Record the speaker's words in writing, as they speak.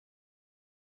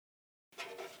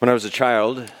When I was a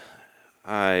child,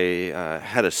 I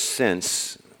had a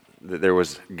sense that there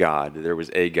was God, that there was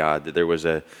a God, that there was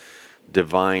a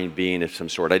divine being of some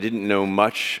sort. I didn't know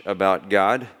much about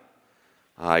God.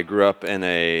 I grew up in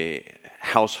a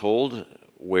household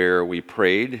where we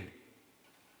prayed.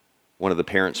 One of the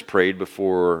parents prayed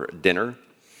before dinner.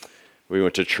 We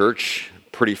went to church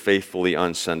pretty faithfully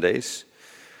on Sundays.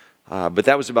 But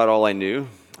that was about all I knew.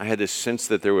 I had this sense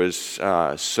that there was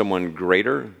someone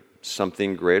greater,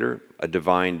 something greater, a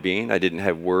divine being. I didn't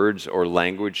have words or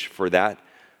language for that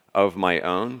of my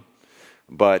own,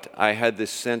 but I had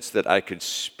this sense that I could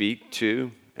speak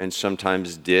to, and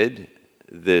sometimes did,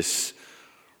 this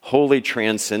wholly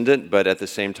transcendent, but at the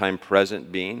same time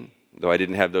present being, though I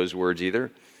didn't have those words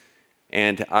either.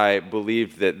 And I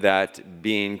believed that that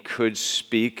being could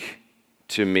speak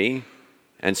to me,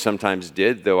 and sometimes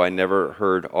did, though I never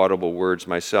heard audible words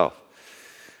myself.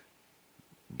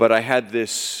 But I had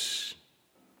this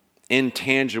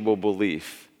intangible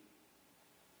belief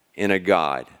in a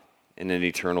God, in an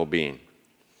eternal being.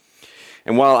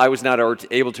 And while I was not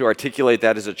able to articulate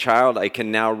that as a child, I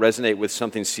can now resonate with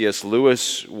something C.S.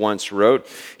 Lewis once wrote.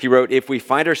 He wrote, "If we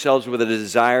find ourselves with a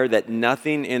desire that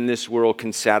nothing in this world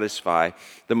can satisfy,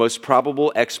 the most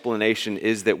probable explanation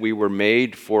is that we were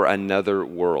made for another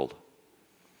world."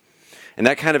 And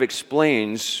that kind of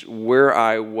explains where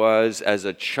I was as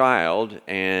a child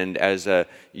and as a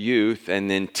youth and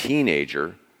then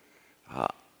teenager,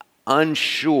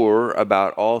 unsure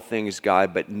about all things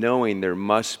God, but knowing there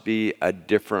must be a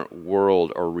different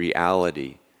world or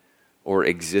reality or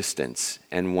existence,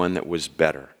 and one that was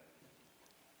better.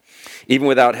 Even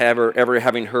without ever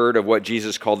having heard of what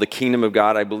Jesus called the kingdom of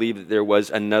God, I believe that there was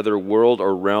another world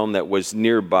or realm that was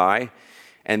nearby,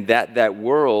 and that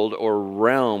world or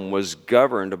realm was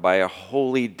governed by a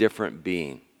wholly different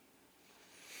being.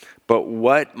 But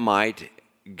what might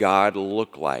God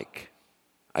look like?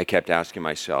 I kept asking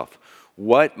myself,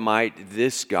 what might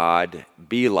this God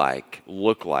be like,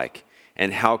 look like,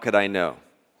 and how could I know?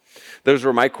 Those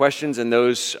were my questions, and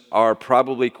those are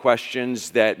probably questions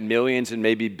that millions and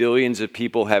maybe billions of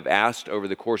people have asked over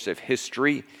the course of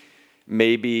history,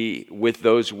 maybe with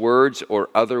those words or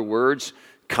other words,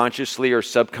 consciously or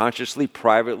subconsciously,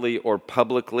 privately or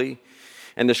publicly.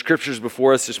 And the scriptures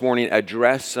before us this morning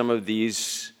address some of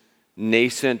these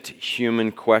nascent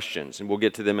human questions, and we'll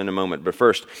get to them in a moment. But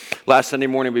first, last Sunday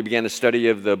morning we began a study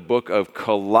of the book of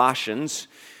Colossians.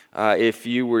 If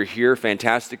you were here,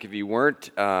 fantastic. If you weren't,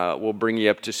 we'll bring you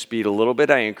up to speed a little bit.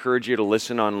 I encourage you to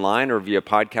listen online or via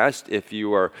podcast if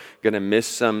you are going to miss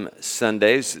some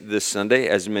Sundays this Sunday,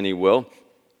 as many will.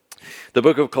 The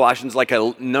book of Colossians, like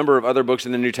a number of other books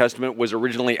in the New Testament, was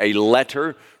originally a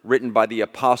letter written by the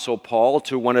Apostle Paul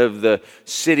to one of the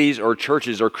cities or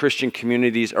churches or Christian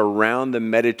communities around the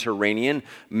Mediterranean.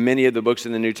 Many of the books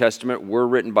in the New Testament were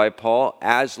written by Paul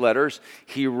as letters.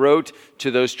 He wrote to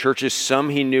those churches. Some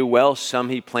he knew well, some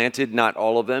he planted, not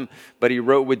all of them, but he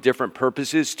wrote with different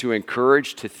purposes: to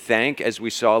encourage, to thank, as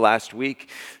we saw last week,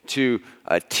 to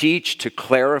teach, to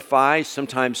clarify,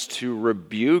 sometimes to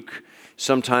rebuke,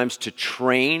 sometimes to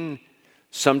train,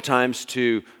 sometimes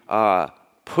to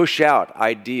push out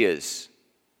ideas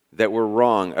that were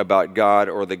wrong about God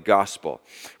or the gospel.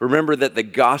 Remember that the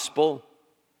gospel,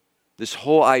 this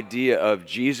whole idea of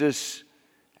Jesus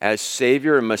as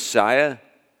Savior and Messiah,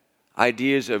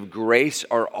 ideas of grace,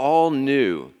 are all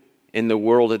new in the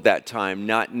world at that time,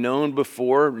 not known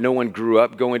before. No one grew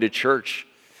up going to church.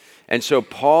 And so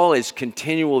Paul is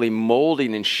continually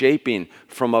molding and shaping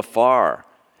from afar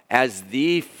as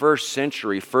the first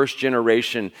century, first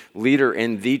generation leader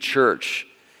in the church,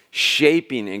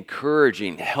 shaping,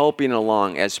 encouraging, helping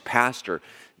along as pastor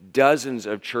dozens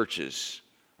of churches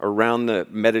around the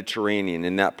Mediterranean,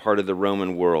 in that part of the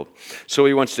Roman world. So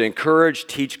he wants to encourage,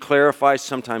 teach, clarify,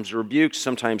 sometimes rebuke,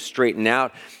 sometimes straighten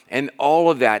out, and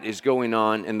all of that is going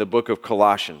on in the book of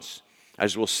Colossians,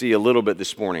 as we'll see a little bit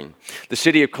this morning. The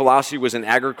city of Colossae was an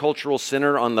agricultural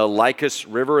center on the Lycus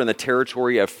River in the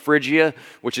territory of Phrygia,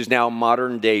 which is now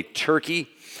modern-day Turkey.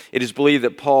 It is believed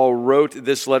that Paul wrote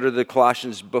this letter to the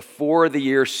Colossians before the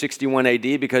year 61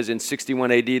 AD, because in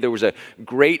 61 AD there was a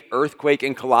great earthquake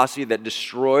in Colossae that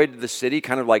destroyed the city,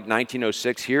 kind of like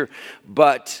 1906 here.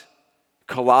 But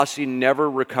Colossae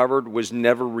never recovered, was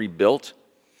never rebuilt.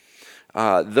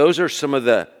 Those are some of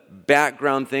the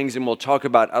background things, and we'll talk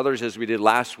about others as we did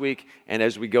last week and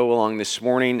as we go along this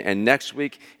morning and next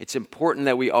week. It's important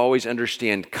that we always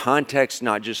understand context,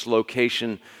 not just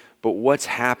location, but what's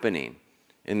happening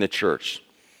in the church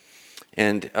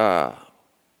and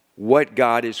what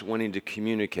God is wanting to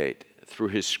communicate through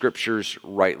his scriptures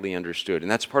rightly understood. And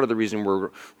that's part of the reason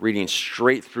we're reading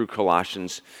straight through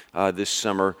Colossians this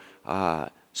summer,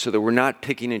 so that we're not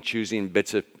picking and choosing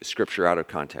bits of scripture out of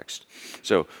context.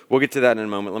 So we'll get to that in a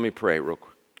moment. Let me pray real quick.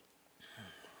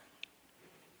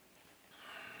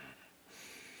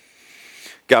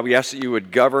 God, we ask that you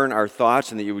would govern our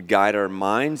thoughts and that you would guide our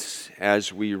minds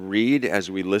as we read,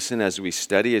 as we listen, as we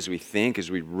study, as we think,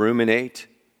 as we ruminate,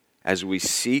 as we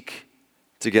seek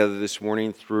together this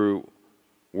morning through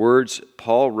words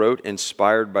Paul wrote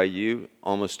inspired by you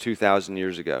almost 2,000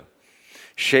 years ago.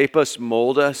 Shape us,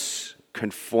 mold us,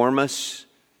 conform us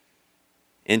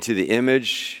into the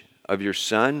image of your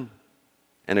Son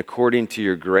and according to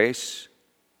your grace.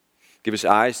 Give us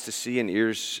eyes to see and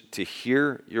ears to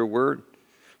hear your word.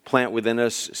 Plant within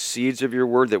us seeds of your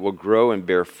word that will grow and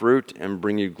bear fruit and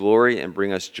bring you glory and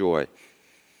bring us joy.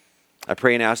 I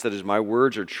pray and ask that as my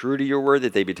words are true to your word,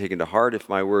 that they be taken to heart. If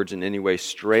my words in any way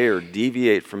stray or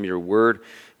deviate from your word,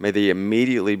 may they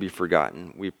immediately be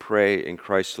forgotten. We pray in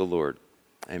Christ the Lord.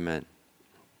 Amen.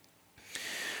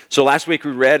 So last week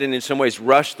we read and in some ways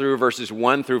rushed through verses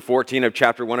 1 through 14 of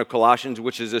chapter 1 of Colossians,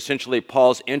 which is essentially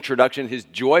Paul's introduction, his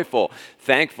joyful,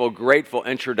 thankful, grateful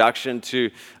introduction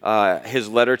to his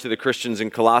letter to the Christians in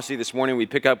Colossae. This morning we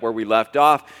pick up where we left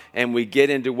off and we get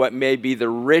into what may be the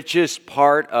richest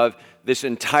part of this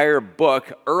entire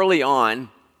book early on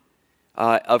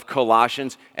of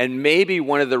Colossians, and maybe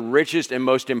one of the richest and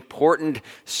most important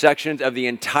sections of the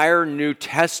entire New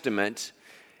Testament,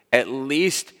 at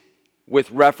least with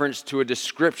reference to a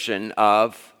description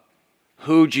of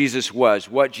who Jesus was,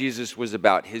 what Jesus was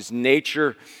about, his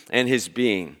nature and his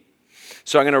being.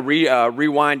 So I'm going to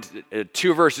rewind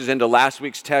 2 verses into last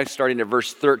week's text, starting at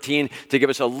verse 13, to give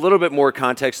us a little bit more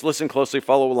context. Listen closely,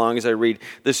 follow along as I read.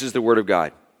 This is the word of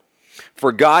God.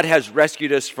 For God has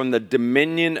rescued us from the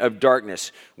dominion of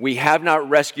darkness. We have not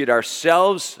rescued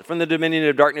ourselves from the dominion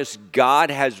of darkness. God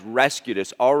has rescued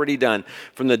us, already done,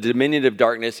 from the dominion of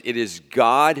darkness. It is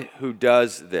God who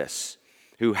does this,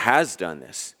 who has done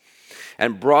this,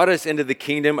 and brought us into the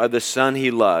kingdom of the Son he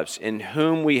loves, in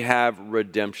whom we have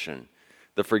redemption,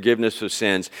 the forgiveness of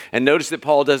sins. And notice that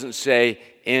Paul doesn't say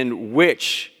in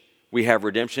which we have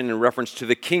redemption in reference to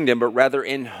the kingdom, but rather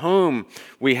in whom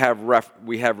we have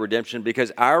redemption,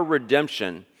 because our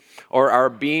redemption, or our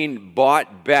being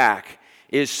bought back,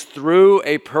 is through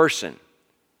a person,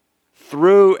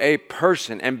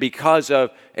 and because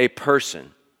of a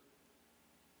person,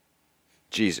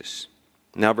 Jesus.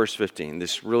 Now verse 15,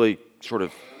 this really sort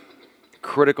of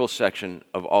critical section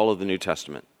of all of the New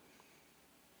Testament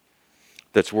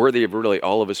that's worthy of really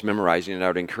all of us memorizing. And I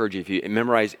would encourage you, if you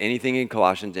memorize anything in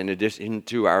Colossians, in addition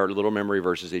to our little memory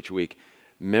verses each week,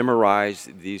 memorize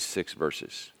these 6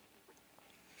 verses.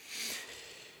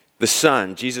 The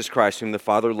Son, Jesus Christ, whom the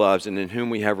Father loves and in whom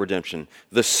we have redemption.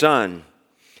 The Son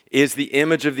is the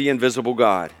image of the invisible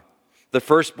God, the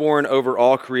firstborn over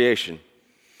all creation.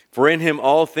 For in him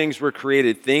all things were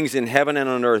created, things in heaven and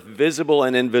on earth, visible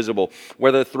and invisible,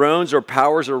 whether thrones or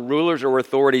powers or rulers or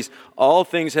authorities, all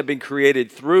things have been created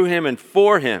through him and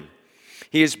for him.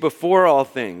 He is before all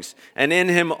things, and in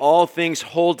him all things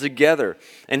hold together.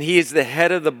 And he is the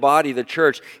head of the body, the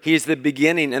church. He is the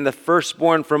beginning and the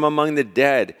firstborn from among the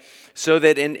dead, so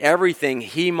that in everything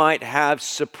he might have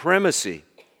supremacy.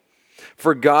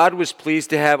 For God was pleased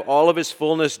to have all of his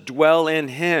fullness dwell in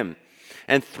him,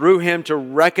 and through him to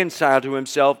reconcile to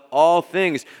himself all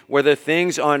things, whether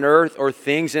things on earth or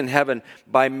things in heaven,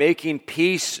 by making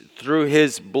peace through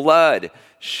his blood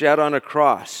shed on a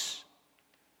cross.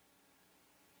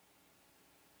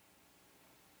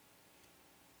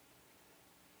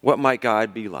 What might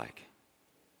God be like?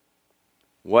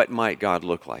 What might God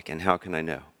look like? And how can I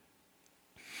know?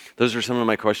 Those are some of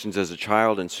my questions as a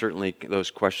child, and certainly those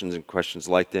questions and questions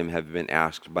like them have been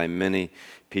asked by many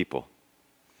people.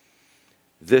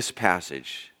 This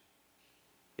passage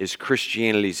is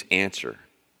Christianity's answer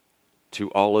to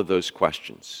all of those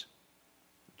questions.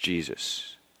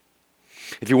 Jesus.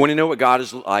 If you want to know what God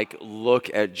is like, look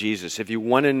at Jesus. If you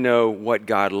want to know what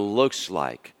God looks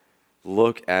like,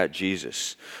 look at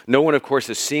Jesus. No one, of course,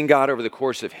 has seen God over the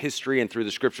course of history, and through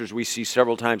the scriptures we see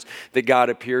several times that God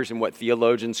appears in what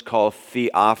theologians call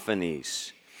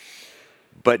theophanies.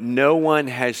 But no one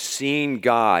has seen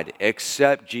God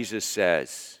except, Jesus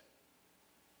says,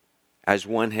 as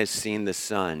one has seen the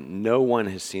Son. No one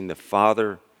has seen the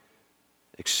Father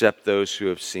except those who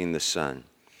have seen the Son.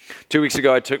 2 weeks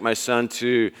ago, I took my son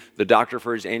to the doctor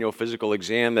for his annual physical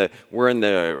exam. We're in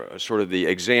the sort of the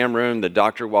exam room. The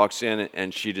doctor walks in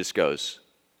and she just goes,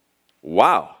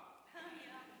 "Wow,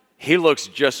 he looks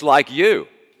just like you."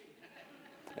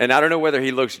 And I don't know whether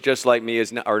he looks just like me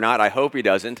or not. I hope he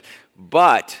doesn't.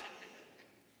 But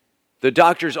the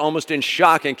doctor's almost in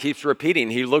shock and keeps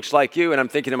repeating, he looks like you. And I'm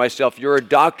thinking to myself, you're a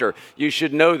doctor. You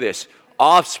should know this.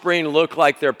 Offspring look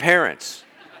like their parents,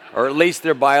 or at least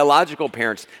their biological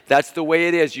parents. That's the way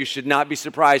it is. You should not be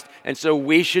surprised. And so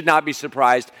we should not be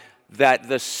surprised that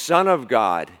the Son of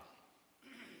God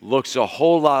looks a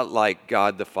whole lot like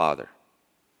God the Father.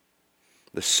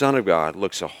 The Son of God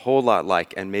looks a whole lot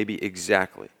like, and maybe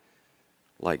exactly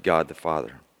like God the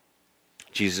Father.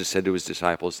 Jesus said to his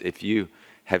disciples, if you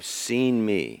have seen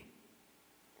me,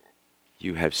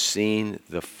 you have seen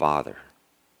the Father.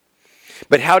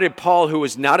 But how did Paul, who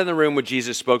was not in the room when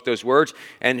Jesus spoke those words,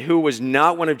 and who was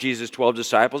not one of Jesus' 12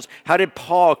 disciples, how did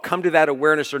Paul come to that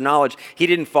awareness or knowledge? He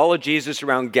didn't follow Jesus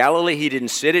around Galilee. He didn't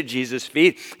sit at Jesus'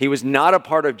 feet. He was not a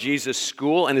part of Jesus'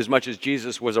 school, and as much as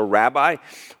Jesus was a rabbi,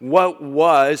 what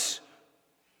Paul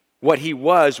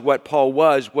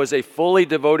was a fully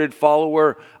devoted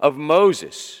follower of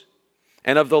Moses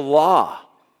and of the law,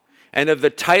 and of the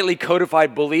tightly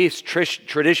codified beliefs,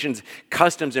 traditions,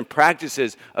 customs, and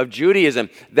practices of Judaism.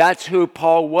 That's who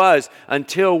Paul was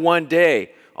until one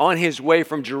day, on his way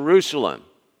from Jerusalem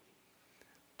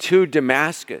to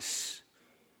Damascus,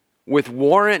 with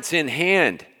warrants in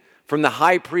hand from the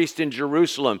high priest in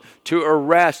Jerusalem to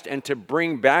arrest and to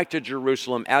bring back to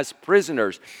Jerusalem as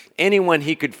prisoners anyone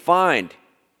he could find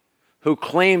who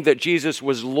claimed that Jesus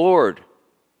was Lord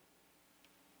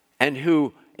and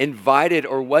who invited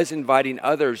or was inviting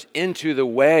others into the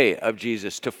way of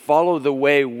Jesus, to follow the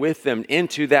way with them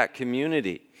into that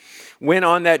community. When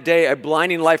on that day a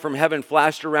blinding light from heaven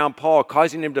flashed around Paul,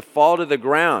 causing him to fall to the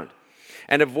ground,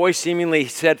 and a voice seemingly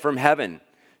from heaven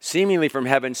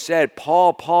said,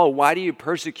 Paul, Paul, why do you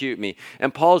persecute me?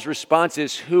 And Paul's response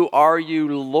is, who are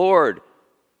you, Lord?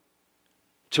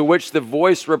 To which the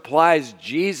voice replies,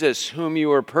 Jesus, whom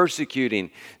you are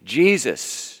persecuting.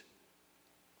 Jesus.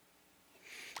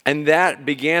 And that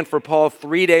began for Paul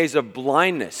 3 days of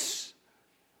blindness,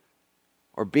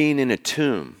 or being in a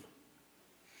tomb,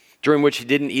 during which he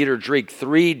didn't eat or drink.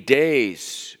 3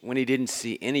 days when he didn't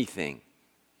see anything,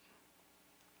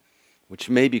 which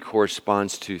maybe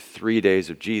corresponds to 3 days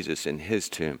of Jesus in his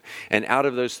tomb. And out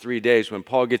of those 3 days, when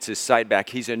Paul gets his sight back,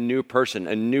 he's a new person,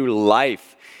 a new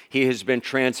life. He has been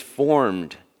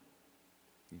transformed,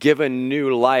 given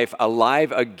new life,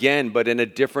 alive again, but in a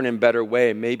different and better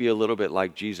way, maybe a little bit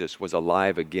like Jesus was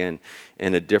alive again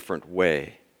in a different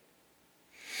way.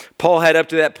 Paul had up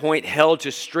to that point held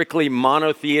to strictly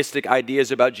monotheistic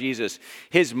ideas about Jesus.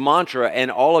 His mantra,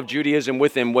 and all of Judaism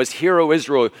with him, was, Hear, O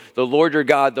Israel, the Lord your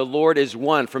God, the Lord is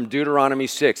one, from Deuteronomy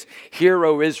 6. Hear,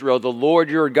 O Israel, the Lord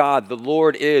your God, the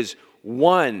Lord is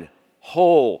one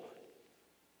whole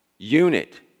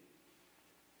unit.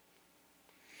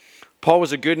 Paul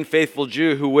was a good and faithful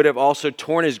Jew who would have also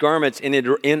torn his garments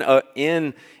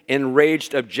in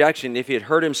enraged objection if he had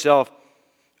heard himself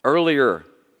earlier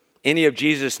any of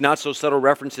Jesus' not so subtle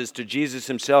references to Jesus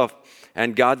himself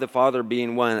and God the Father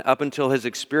being one. Up until his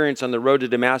experience on the road to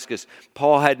Damascus,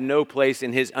 Paul had no place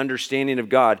in his understanding of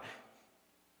God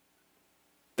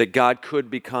that God could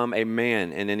become a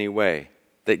man in any way,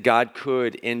 that God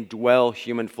could indwell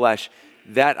human flesh.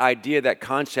 That idea, that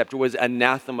concept was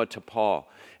anathema to Paul.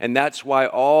 And that's why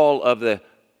all of the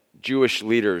Jewish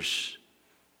leaders,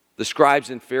 the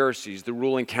scribes and Pharisees, the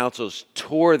ruling councils,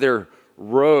 tore their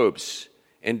robes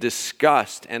in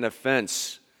disgust and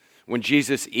offense when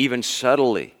Jesus even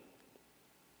subtly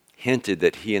hinted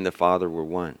that he and the Father were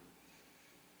one.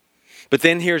 But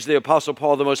then here's the Apostle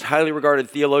Paul, the most highly regarded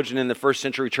theologian in the first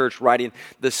century church, writing,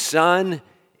 the Son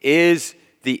is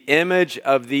the image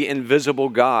of the invisible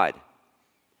God.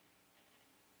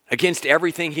 Against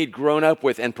everything he'd grown up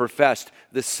with and professed,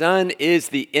 the Son is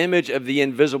the image of the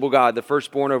invisible God, the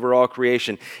firstborn over all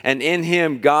creation. And in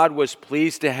him, God was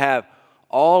pleased to have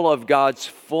all of God's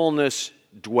fullness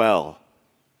dwell.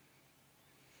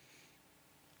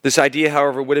 This idea,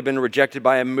 however, would have been rejected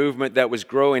by a movement that was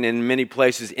growing in many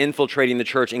places, infiltrating the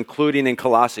church, including in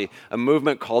Colossae, a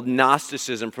movement called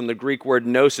Gnosticism, from the Greek word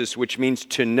gnosis, which means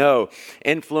to know,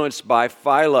 influenced by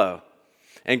Philo.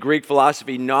 In Greek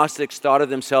philosophy, Gnostics thought of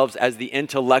themselves as the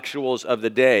intellectuals of the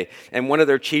day. And one of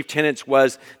their chief tenets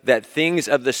was that things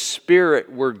of the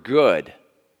spirit were good,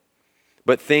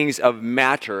 but things of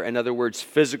matter, in other words,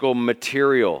 physical,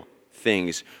 material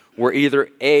things, were either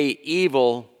A,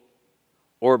 evil,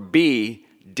 or B,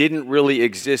 didn't really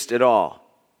exist at all.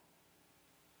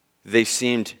 They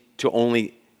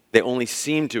only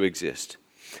seemed to exist.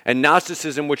 And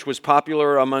Gnosticism, which was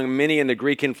popular among many in the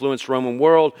Greek-influenced Roman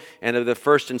world and of the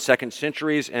first and second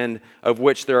centuries, and of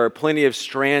which there are plenty of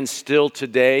strands still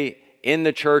today in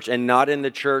the church and not in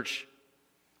the church,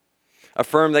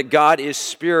 affirmed that God is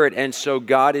spirit and so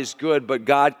God is good, but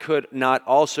God could not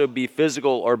also be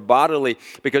physical or bodily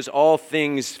because all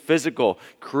things physical,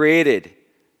 created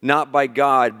not by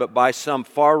God, but by some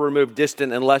far removed,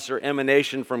 distant, and lesser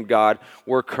emanation from God,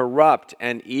 were corrupt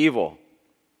and evil.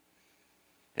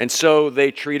 And so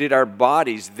they treated our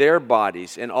bodies, their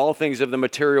bodies, and all things of the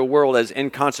material world as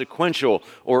inconsequential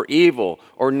or evil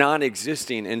or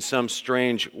non-existing in some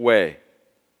strange way.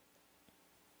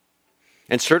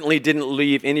 And certainly didn't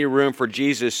leave any room for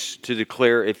Jesus to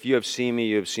declare, if you have seen me,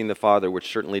 you have seen the Father,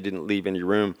 which certainly didn't leave any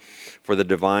room for the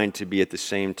divine to be at the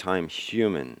same time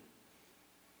human.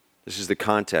 This is the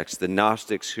context. The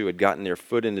Gnostics who had gotten their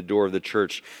foot in the door of the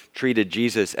church treated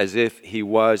Jesus as if he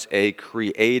was a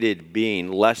created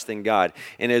being, less than God,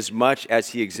 inasmuch as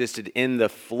he existed in the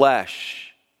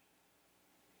flesh.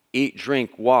 Eat,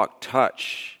 drink, walk,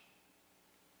 touch,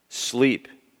 sleep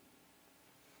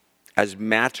as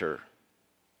matter.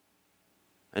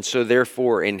 And so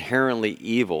therefore inherently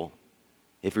evil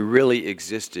if he really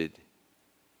existed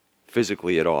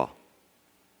physically at all.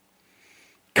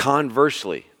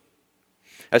 Conversely,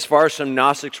 as far as some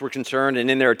Gnostics were concerned, and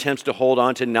in their attempts to hold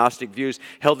on to Gnostic views,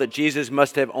 held that Jesus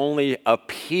must have only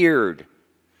appeared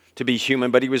to be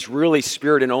human, but he was really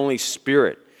spirit and only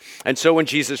spirit. And so when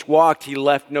Jesus walked, he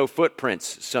left no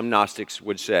footprints, some Gnostics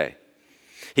would say.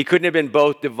 He couldn't have been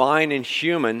both divine and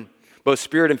human, both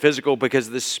spirit and physical, because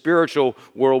the spiritual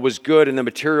world was good and the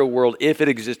material world, if it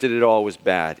existed at all, was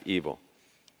bad, evil.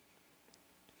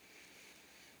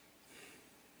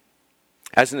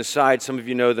 As an aside, some of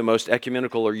you know the most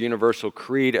ecumenical or universal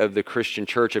creed of the Christian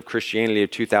church of Christianity of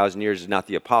 2,000 years is not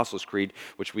the Apostles' Creed,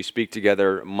 which we speak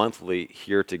together monthly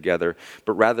here together,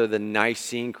 but rather the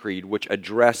Nicene Creed, which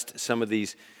addressed some of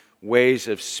these ways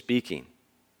of speaking.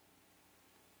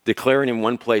 Declaring in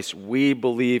one place, we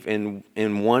believe in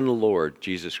one Lord,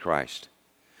 Jesus Christ,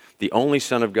 the only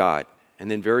Son of God, and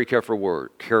then very careful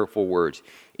words,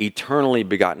 eternally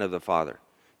begotten of the Father.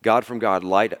 God from God,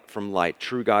 light from light,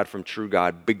 true God from true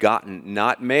God, begotten,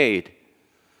 not made,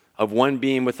 of one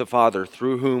being with the Father,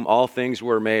 through whom all things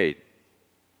were made.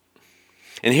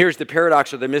 And here's the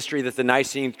paradox or the mystery that the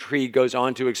Nicene Creed goes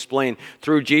on to explain.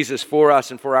 Through Jesus, for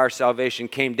us and for our salvation,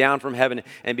 came down from heaven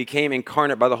and became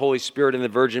incarnate by the Holy Spirit in the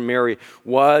Virgin Mary,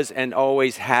 was and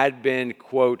always had been,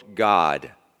 quote,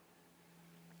 God.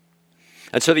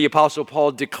 And so the Apostle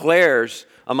Paul declares,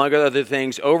 among other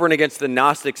things, over and against the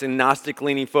Gnostics and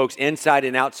Gnostic-leaning folks inside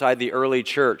and outside the early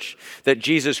church, that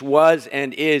Jesus was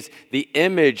and is the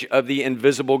image of the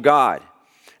invisible God.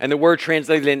 And the word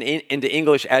translated into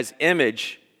English as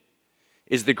image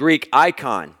is the Greek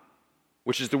icon,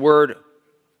 which is the word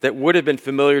that would have been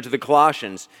familiar to the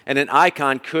Colossians. And an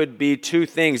icon could be two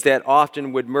things that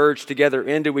often would merge together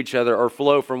into each other or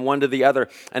flow from one to the other.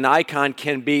 An icon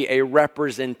can be a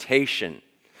representation.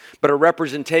 But a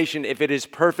representation, if it is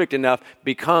perfect enough,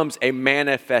 becomes a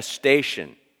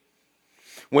manifestation.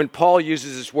 When Paul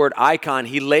uses this word icon,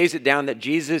 he lays it down that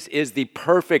Jesus is the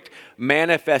perfect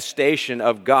manifestation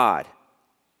of God.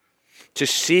 To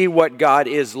see what God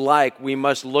is like, we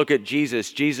must look at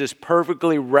Jesus. Jesus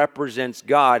perfectly represents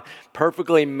God,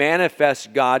 perfectly manifests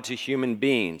God to human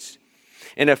beings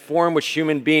in a form which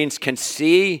human beings can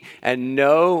see and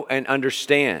know and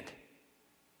understand.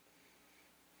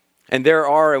 And there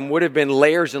are and would have been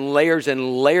layers and layers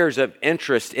and layers of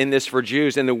interest in this for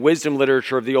Jews in the wisdom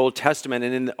literature of the Old Testament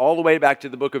and all the way back to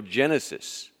the book of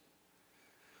Genesis,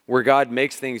 where God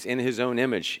makes things in his own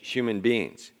image, human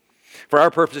beings. For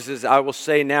our purposes, I will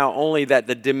say now only that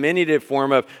the diminutive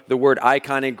form of the word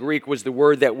icon in Greek was the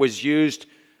word that was used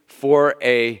for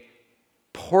a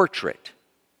portrait.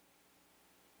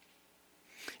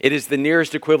 It is the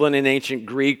nearest equivalent in ancient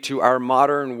Greek to our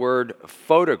modern word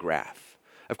photograph.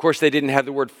 Of course, they didn't have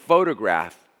the word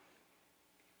photograph,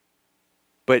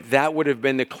 but that would have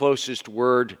been the closest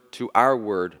word to our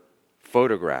word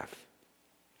photograph.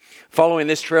 Following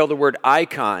this trail, the word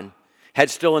icon had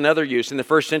still another use. In the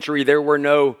first century, there were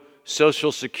no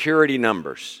social security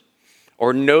numbers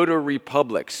or notary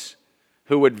publics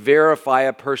who would verify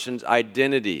a person's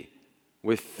identity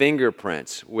with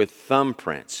fingerprints, with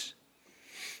thumbprints.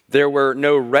 There were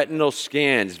no retinal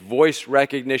scans. Voice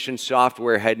recognition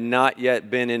software had not yet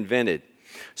been invented.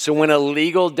 So when a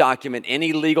legal document,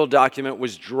 any legal document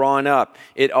was drawn up,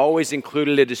 it always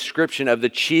included a description of the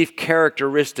chief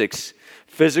characteristics,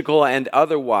 physical and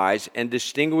otherwise, and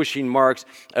distinguishing marks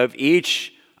of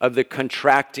each of the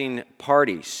contracting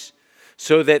parties,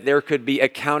 so that there could be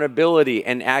accountability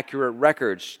and accurate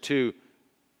records to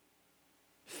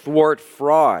thwart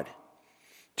fraud,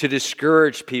 to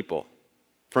discourage people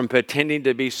from pretending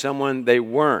to be someone they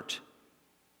weren't.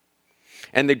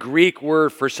 And the Greek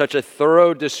word for such a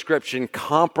thorough description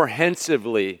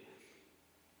comprehensively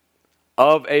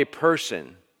of a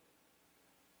person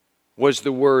was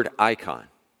the word icon.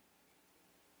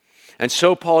 And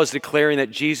so Paul is declaring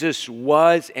that Jesus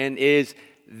was and is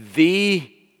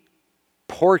the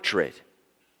portrait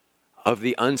of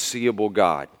the unseeable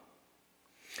God.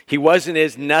 He was and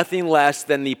is nothing less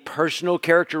than the personal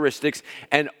characteristics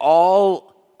and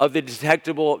all of the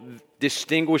detectable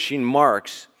distinguishing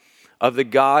marks of the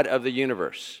God of the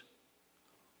universe,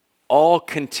 all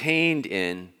contained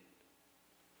in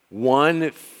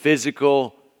one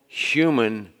physical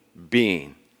human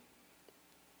being.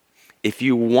 If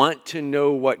you want to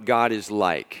know what God is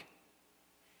like,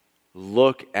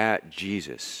 look at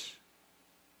Jesus.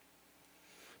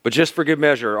 But just for good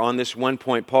measure, on this one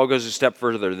point, Paul goes a step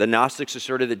further. The Gnostics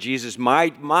asserted that Jesus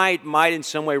might in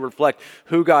some way reflect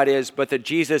who God is, but that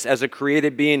Jesus as a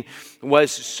created being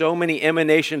was so many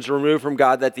emanations removed from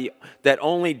God that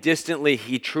only distantly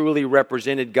he truly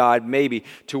represented God, maybe,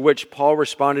 to which Paul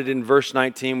responded in verse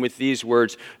 19 with these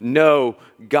words, "No,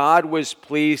 God was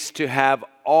pleased to have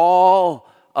all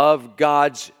of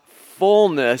God's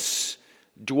fullness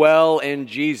dwell in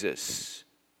Jesus."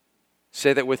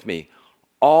 Say that with me.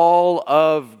 All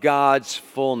of God's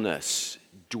fullness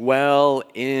dwell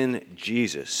in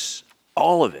Jesus.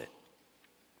 All of it.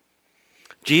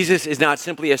 Jesus is not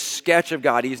simply a sketch of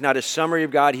God. He's not a summary of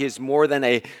God. He is more than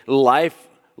a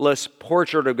lifeless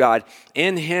portrait of God.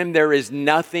 In him there is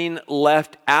nothing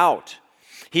left out.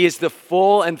 He is the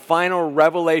full and final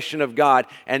revelation of God,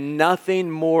 and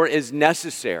nothing more is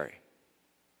necessary.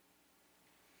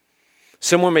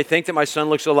 Someone may think that my son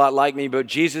looks a lot like me, but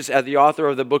Jesus, as the author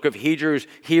of the book of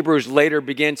Hebrews later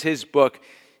begins his book,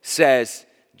 says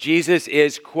Jesus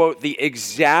is, quote, the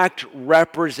exact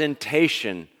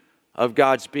representation of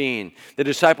God's being. The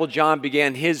disciple John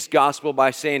began his gospel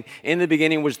by saying, in the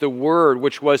beginning was the Word,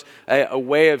 which was a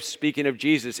way of speaking of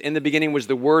Jesus. In the beginning was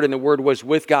the Word, and the Word was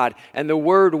with God, and the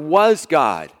Word was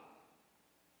God.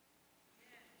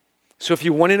 So if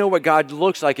you want to know what God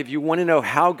looks like, if you want to know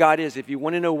how God is, if you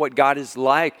want to know what God is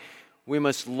like, we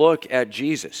must look at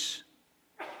Jesus.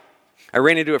 I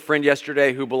ran into a friend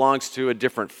yesterday who belongs to a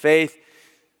different faith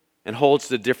and holds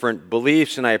the different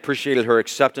beliefs, and I appreciated her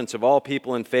acceptance of all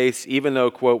people and faiths, even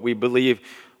though, quote, we believe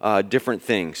different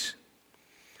things.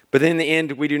 But in the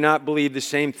end, we do not believe the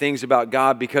same things about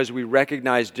God because we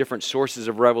recognize different sources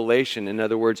of revelation. In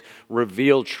other words,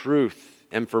 revealed truth,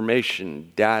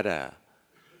 information, data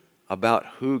about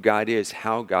who God is,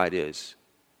 how God is.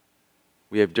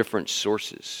 We have different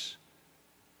sources.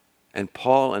 And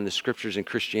Paul and the scriptures in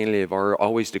Christianity have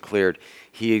always declared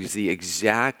he is the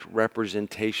exact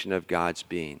representation of God's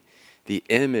being, the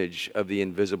image of the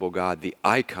invisible God, the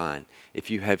icon. If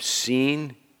you have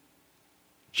seen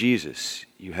Jesus,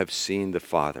 you have seen the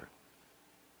Father.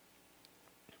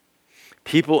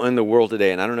 People in the world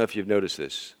today, and I don't know if you've noticed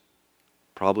this,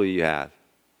 probably you have,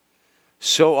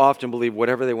 so often believe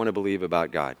whatever they want to believe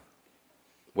about God,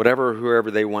 whoever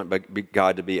they want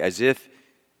God to be, as if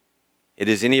it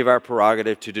is any of our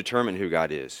prerogative to determine who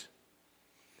God is.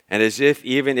 And as if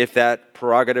even if that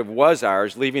prerogative was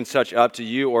ours, leaving such up to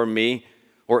you or me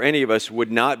or any of us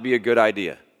would not be a good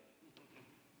idea.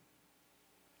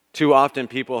 Too often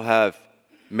people have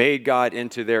made God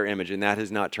into their image, and that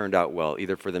has not turned out well,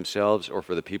 either for themselves or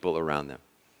for the people around them.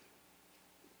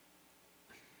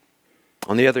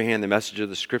 On the other hand, the message of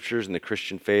the Scriptures and the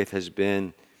Christian faith has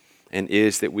been and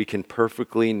is that we can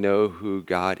perfectly know who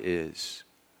God is.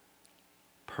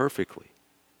 Perfectly.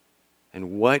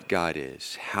 And what God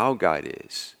is, how God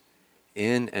is,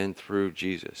 in and through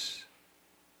Jesus.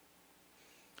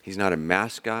 He's not a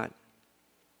mascot.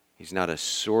 He's not a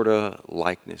sorta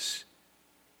likeness.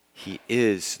 He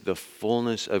is the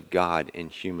fullness of God in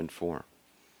human form.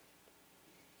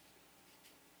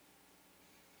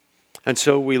 And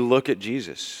so we look at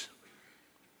Jesus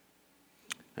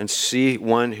and see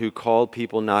one who called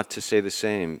people not to say the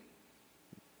same,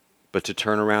 but to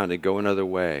turn around and go another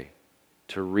way,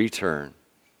 to return,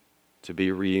 to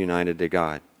be reunited to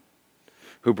God,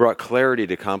 who brought clarity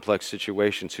to complex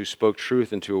situations, who spoke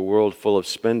truth into a world full of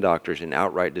spin doctors and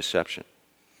outright deception.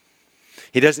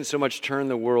 He doesn't so much turn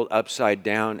the world upside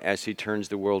down as he turns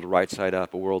the world right side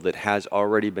up, a world that has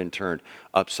already been turned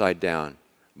upside down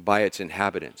by its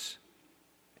inhabitants.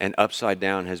 And upside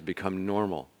down has become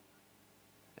normal.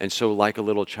 And so like a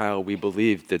little child, we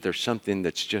believe that there's something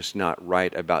that's just not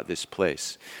right about this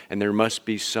place. And there must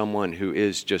be someone who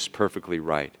is just perfectly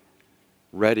right,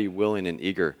 ready, willing, and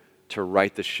eager to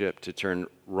right the ship, to turn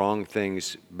wrong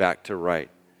things back to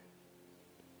right.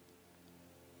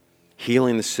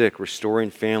 healing the sick, restoring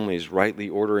families, rightly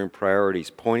ordering priorities,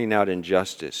 pointing out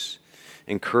injustice,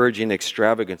 encouraging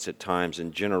extravagance at times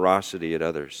and generosity at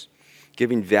others,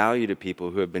 giving value to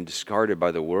people who have been discarded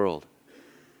by the world.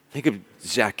 Think of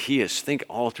Zacchaeus. Think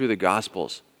all through the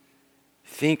Gospels.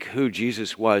 Think who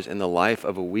Jesus was in the life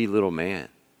of a wee little man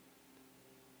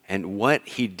and what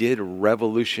he did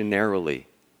revolutionarily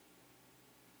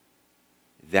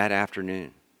that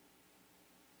afternoon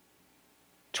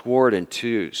toward and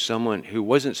to someone who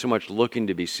wasn't so much looking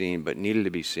to be seen but needed to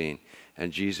be seen,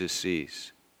 and Jesus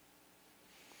sees.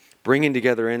 Bringing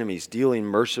together enemies, dealing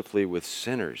mercifully with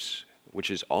sinners,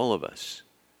 which is all of us.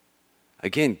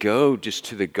 Again, go just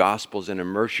to the Gospels and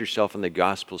immerse yourself in the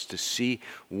Gospels to see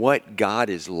what God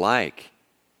is like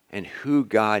and who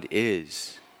God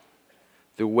is.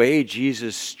 The way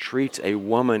Jesus treats a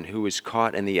woman who was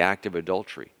caught in the act of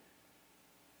adultery.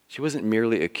 She wasn't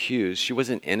merely accused. She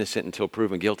wasn't innocent until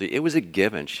proven guilty. It was a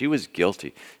given. She was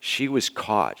guilty. She was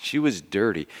caught. She was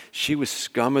dirty. She was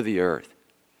scum of the earth.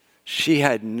 She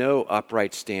had no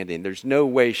upright standing. There's no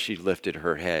way she lifted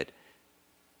her head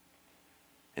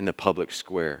in the public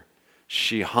square.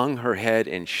 She hung her head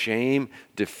in shame,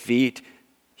 defeat,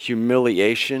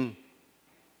 humiliation,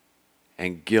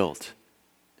 and guilt.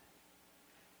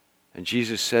 And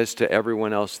Jesus says to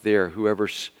everyone else there,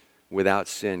 whoever's without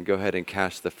sin, go ahead and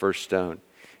cast the first stone.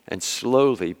 And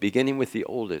slowly, beginning with the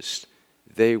oldest,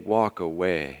 they walk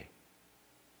away.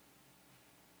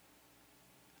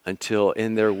 Until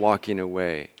in their walking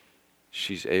away,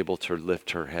 she's able to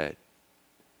lift her head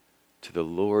to the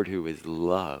Lord who is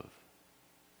love.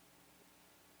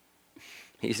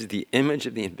 He's the image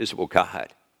of the invisible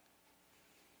God,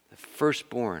 the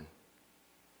firstborn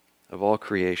of all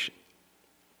creation,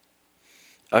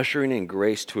 ushering in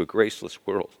grace to a graceless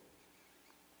world.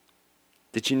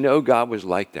 Did you know God was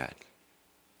like that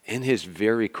in his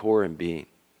very core and being,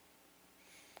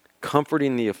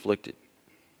 comforting the afflicted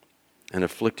and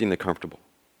afflicting the comfortable?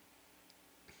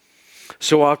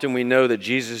 So often we know that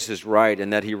Jesus is right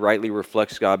and that he rightly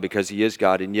reflects God because he is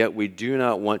God, and yet we do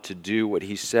not want to do what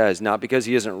he says, not because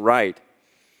he isn't right.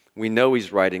 We know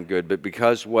he's right and good, but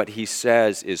because what he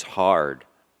says is hard.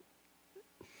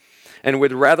 And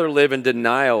would rather live in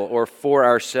denial or for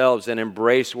ourselves than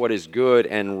embrace what is good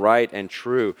and right and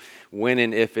true when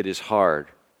and if it is hard.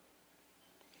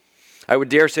 I would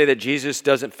dare say that Jesus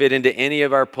doesn't fit into any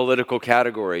of our political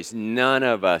categories. None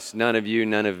of us, none of you,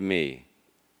 none of me.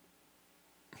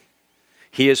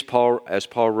 He, as Paul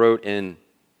wrote in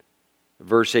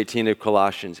verse 18 of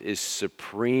Colossians, is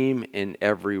supreme in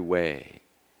every way.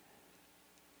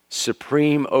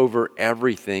 Supreme over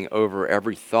everything, over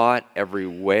every thought, every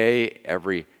way,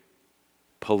 every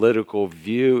political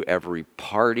view, every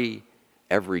party,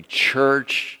 every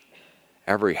church,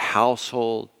 every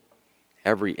household,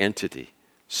 every entity.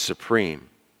 Supreme.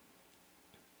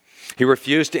 He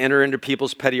refused to enter into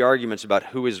people's petty arguments about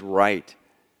who is right.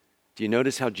 Do you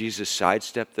notice how Jesus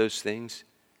sidestepped those things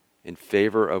in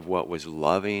favor of what was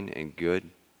loving and good?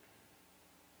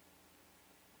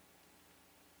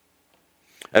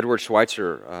 Edward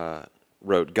Schweitzer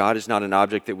wrote, "God is not an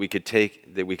object that we could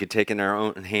take in our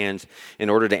own hands in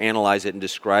order to analyze it and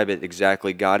describe it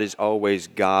exactly. God is always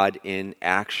God in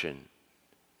action."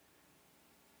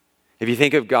 If you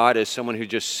think of God as someone who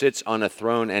just sits on a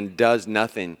throne and does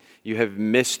nothing, you have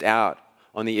missed out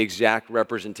on the exact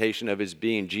representation of his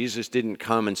being. Jesus didn't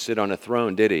come and sit on a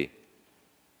throne, did he?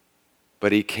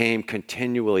 But he came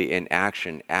continually in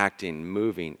action, acting,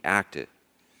 moving, active.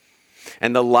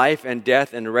 And the life and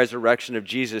death and resurrection of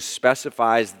Jesus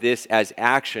specifies this as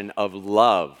action of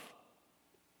love.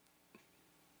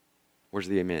 Where's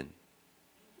the amen?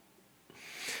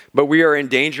 But we are in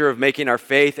danger of making our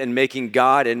faith and making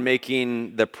God and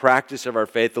making the practice of our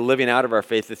faith, the living out of our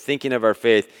faith, the thinking of our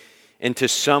faith into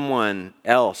someone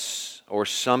else or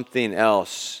something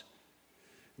else.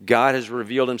 God has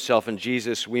revealed himself in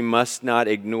Jesus. We must not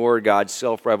ignore God's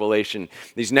self-revelation.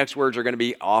 These next words are going to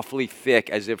be awfully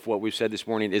thick, as if what we've said this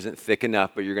morning isn't thick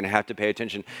enough, but you're going to have to pay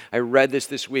attention. I read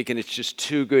this week, and it's just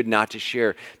too good not to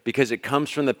share because it comes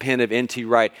from the pen of N.T.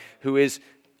 Wright, who is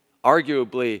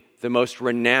arguably the most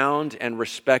renowned and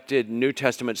respected New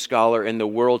Testament scholar in the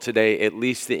world today, at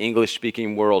least the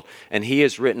English-speaking world. And he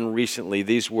has written recently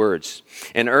these words.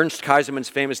 In Ernst Kaiserman's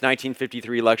famous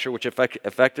 1953 lecture, which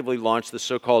effectively launched the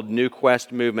so-called New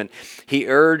Quest movement, he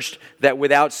urged that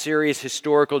without serious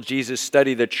historical Jesus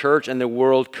study, the church and the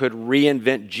world could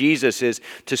reinvent Jesuses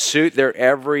to suit their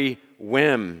every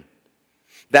whim.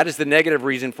 That is the negative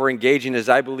reason for engaging, as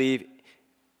I believe,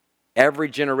 Every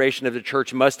generation of the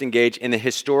church must engage in the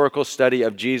historical study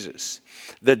of Jesus,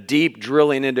 the deep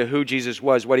drilling into who Jesus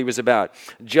was, what he was about.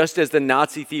 Just as the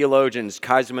Nazi theologians,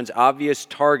 Kaiserman's obvious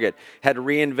target, had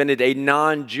reinvented a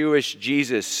non-Jewish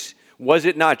Jesus, was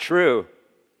it not true?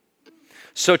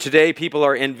 So today people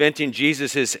are inventing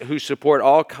Jesuses who support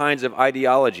all kinds of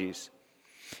ideologies.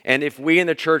 And if we in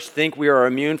the church think we are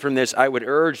immune from this, I would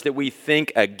urge that we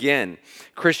think again.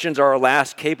 Christians are,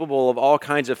 alas, capable of all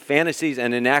kinds of fantasies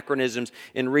and anachronisms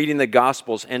in reading the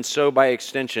Gospels, and so by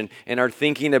extension, in our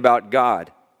thinking about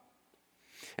God.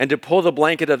 And to pull the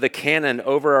blanket of the canon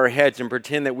over our heads and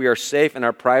pretend that we are safe in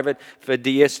our private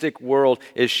fideistic world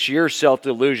is sheer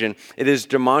self-delusion. It is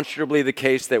demonstrably the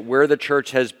case that where the church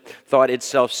has thought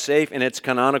itself safe in its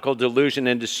canonical delusion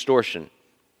and distortion,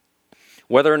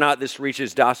 whether or not this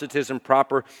reaches Docetism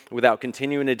proper, without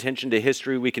continuing attention to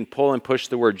history, we can pull and push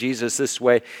the word Jesus this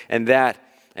way and that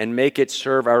and make it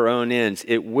serve our own ends.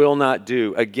 It will not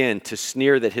do, again, to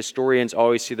sneer that historians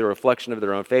always see the reflection of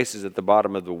their own faces at the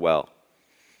bottom of the well.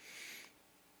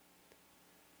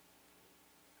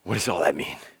 What does all that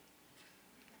mean?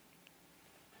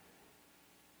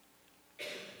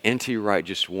 N.T. Wright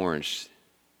just warns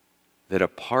that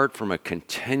apart from a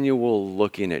continual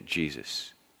looking at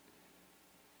Jesus,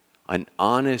 an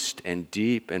honest and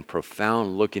deep and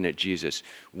profound looking at Jesus,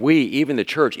 we, even the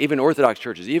church, even Orthodox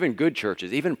churches, even good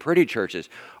churches, even pretty churches,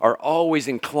 are always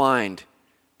inclined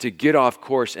to get off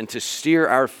course and to steer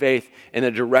our faith in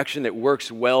a direction that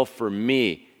works well for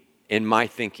me in my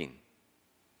thinking.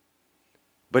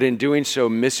 But in doing so,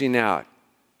 missing out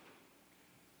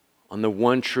on the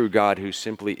one true God who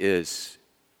simply is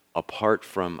apart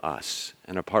from us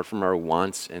and apart from our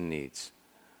wants and needs.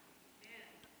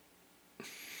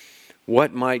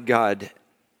 What might God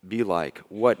be like?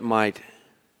 What might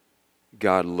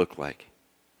God look like?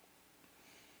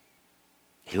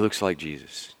 He looks like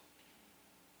Jesus.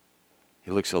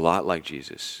 He looks a lot like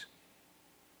Jesus.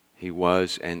 He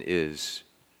was and is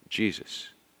Jesus.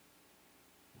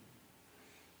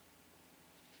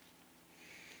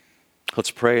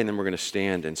 Let's pray, and then we're going to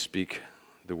stand and speak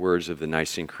the words of the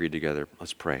Nicene Creed together.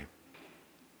 Let's pray.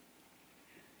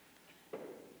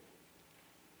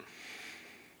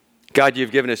 God,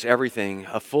 you've given us everything,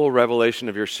 a full revelation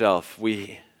of yourself.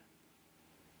 We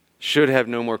should have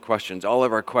no more questions. All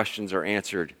of our questions are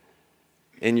answered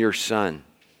in your Son,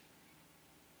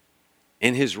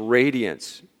 in his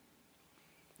radiance,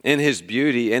 in his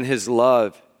beauty, in his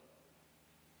love,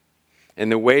 in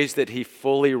the ways that he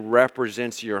fully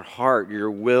represents your heart,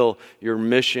 your will, your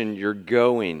mission, your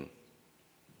going,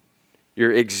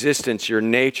 your existence, your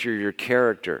nature, your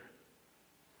character.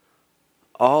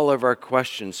 All of our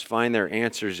questions find their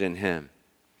answers in him.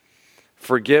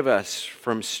 Forgive us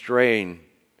from straying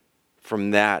from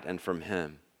that and from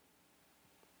him.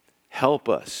 Help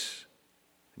us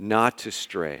not to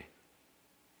stray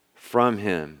from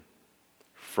him,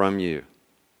 from you.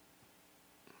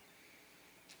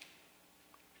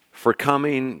 For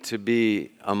coming to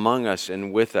be among us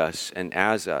and with us and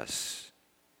as us.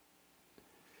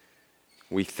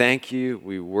 We thank you,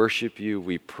 we worship you,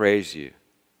 we praise you.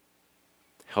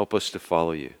 Help us to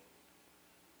follow you.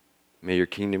 May your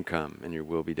kingdom come and your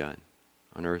will be done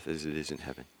on earth as it is in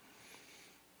heaven.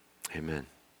 Amen.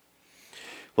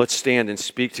 Let's stand and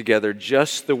speak together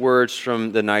just the words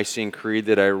from the Nicene Creed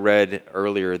that I read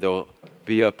earlier. They'll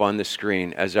be up on the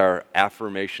screen as our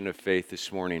affirmation of faith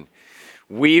this morning.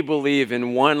 We believe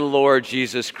in one Lord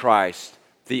Jesus Christ,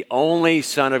 the only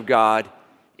Son of God,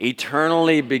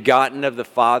 eternally begotten of the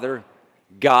Father,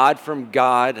 God from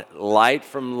God, light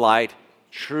from light,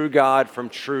 true God from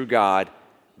true God,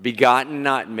 begotten,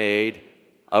 not made,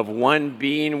 of one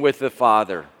being with the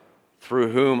Father,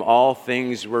 through whom all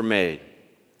things were made.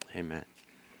 Amen.